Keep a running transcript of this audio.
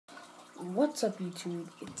What's up, YouTube?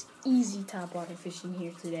 It's Easy Topwater Fishing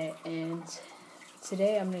here today, and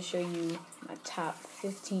today I'm going to show you my top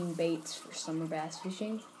 15 baits for summer bass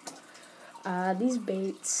fishing. These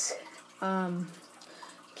baits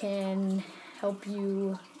can help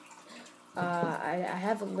you. I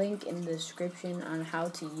have a link in the description on how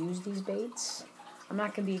to use these baits. I'm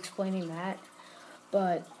not going to be explaining that,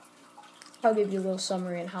 but I'll give you a little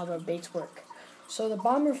summary on how the baits work. So the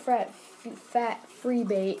Bomber Fat Free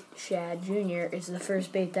Bait Shad Jr. is the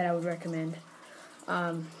first bait that I would recommend.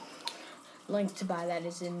 Link to buy that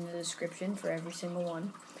is in the description for every single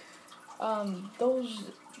one.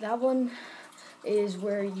 That one is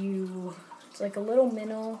where it's like a little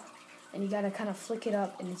minnow, and you gotta kind of flick it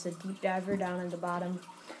up, and it's a deep diver down at the bottom.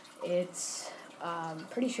 It's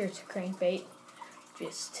pretty sure it's a crankbait,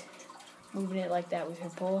 just moving it like that with your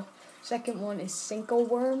pole. Second one is Senko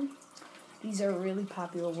Worm. These are really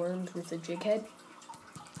popular worms with a jig head.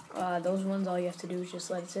 Those ones, all you have to do is just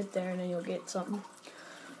let it sit there and then you'll get something.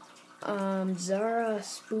 Zara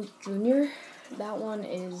Spook Jr. That one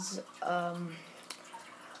is a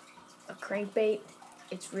crankbait.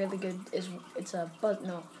 It's really good.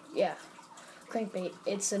 Crankbait.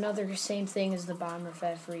 It's another same thing as the Bomber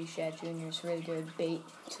Fat Free Shad Jr. It's a really good bait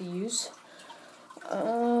to use.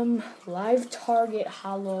 Live Target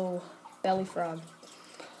Hollow Belly Frog.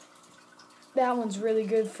 That one's really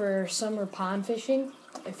good for summer pond fishing.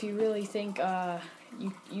 If you really think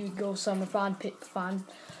you'd go summer pond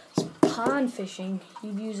fishing,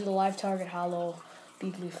 you'd use the Live Target Hollow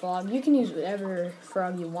Belly Frog. You can use whatever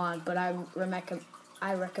frog you want, but I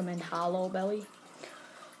recommend hollow belly.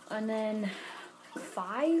 And then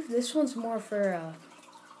 5, this one's more for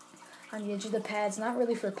on the edge of the pads, not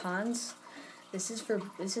really for ponds. This is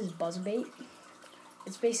buzzbait.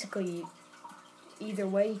 It's basically either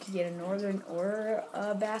way. You could get a northern or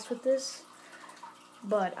a bass with this.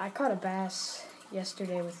 But I caught a bass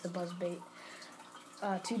yesterday with the buzzbait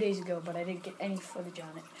 2 days ago, but I didn't get any footage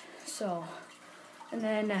on it. So, and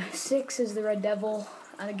then 6 is the Red Devil.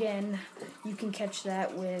 And again, you can catch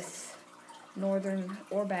that with northern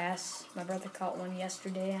or bass. My brother caught one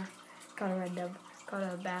yesterday. Caught a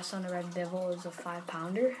bass on a Red Devil. It was a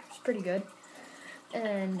 5-pounder. It's pretty good.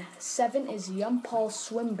 And 7 is Yum Pulse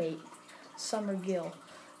Swim Bait Summer Gill.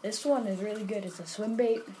 This one is really good. It's a swim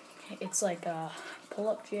bait. It's like a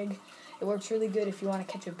pull-up jig. It works really good if you want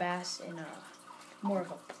to catch a bass in a more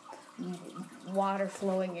of a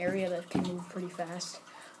water-flowing area that can move pretty fast.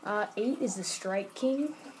 8 is the Strike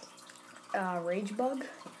King Rage Bug.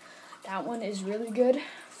 That one is really good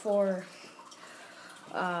for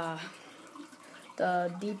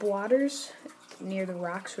the deep waters near the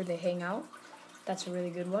rocks where they hang out. That's a really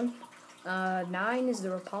good one. 9 is the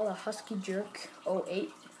Rapala Husky Jerk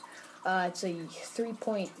 08. It's a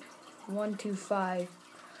 3.125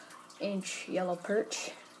 inch yellow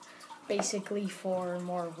perch, basically for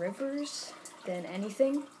more rivers than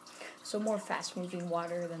anything. So more fast moving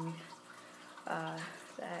water than that.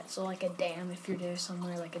 So like a dam, if you're there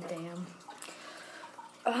somewhere, like a dam.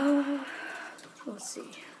 Let's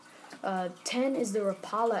see. 10 is the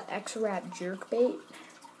Rapala X-Rap Jerkbait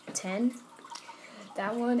 10.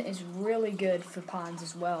 That one is really good for ponds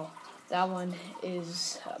as well. That one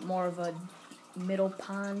is more of a middle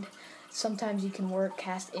pond. Sometimes you can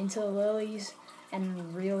cast into the lilies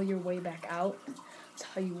and reel your way back out. That's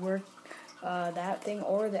how you work that thing,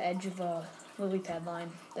 or the edge of a lily pad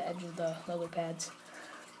line, the edge of the lily pads.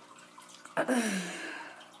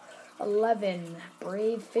 11,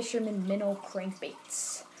 Brave Fisherman Minnow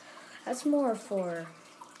Crankbaits. That's more for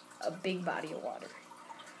a big body of water.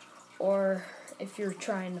 Or if you're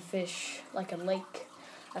trying to fish like a lake,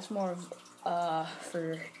 that's more of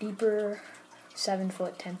for deeper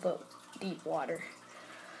 7-foot, 10-foot deep water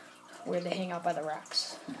where they hang out by the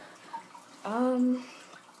rocks.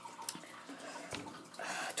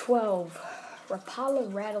 12,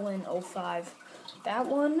 Rapala Rattlin' 05. That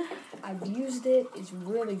one, I've used it. It's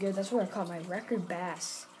really good. That's where I caught my record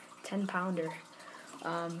bass, 10-pounder.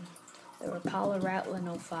 The Rapala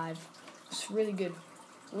Rattlin' 05. It's really good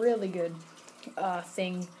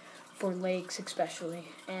thing for lakes especially,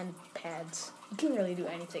 and pads. You can really do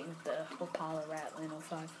anything with the Rapala Rattlin'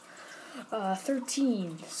 05.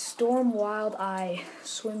 13, Storm Wild Eye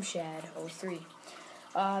Swim Shad 03.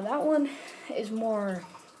 That one is more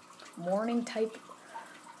morning type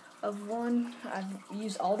of one. I've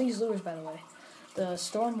used all these lures, by the way. The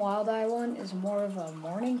Storm Wild Eye one is more of a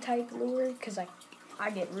morning type lure, because I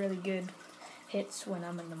get really good hits when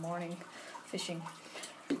I'm in the morning fishing.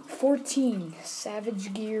 14,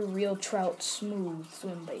 Savage Gear Real Trout Smooth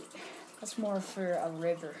Swim Bait. That's more for a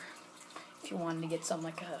river. If you wanted to get something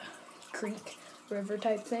like a creek, river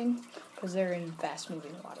type thing, because they're in fast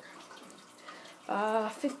moving water.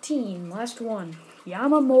 15, last one.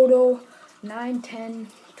 Yamamoto 910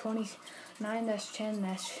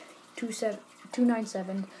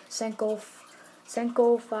 29.7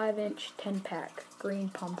 Senko 5-inch 10-pack green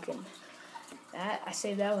pumpkin. I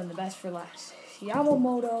saved that one the best for last.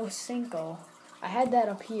 Yamamoto Senko. I had that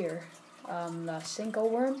up here. The Senko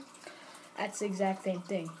worm. That's the exact same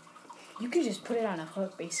thing. You could just put it on a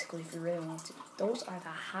hook basically if you really want to. Those are the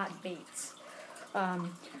hot baits.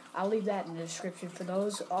 I'll leave that in the description for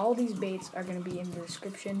those. All these baits are going to be in the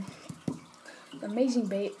description. Amazing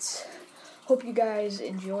baits. Hope you guys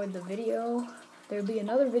enjoyed the video. There'll be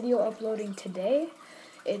another video uploading today.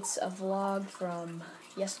 It's a vlog from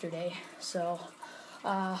yesterday. So,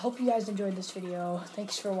 hope you guys enjoyed this video.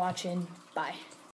 Thanks for watching. Bye.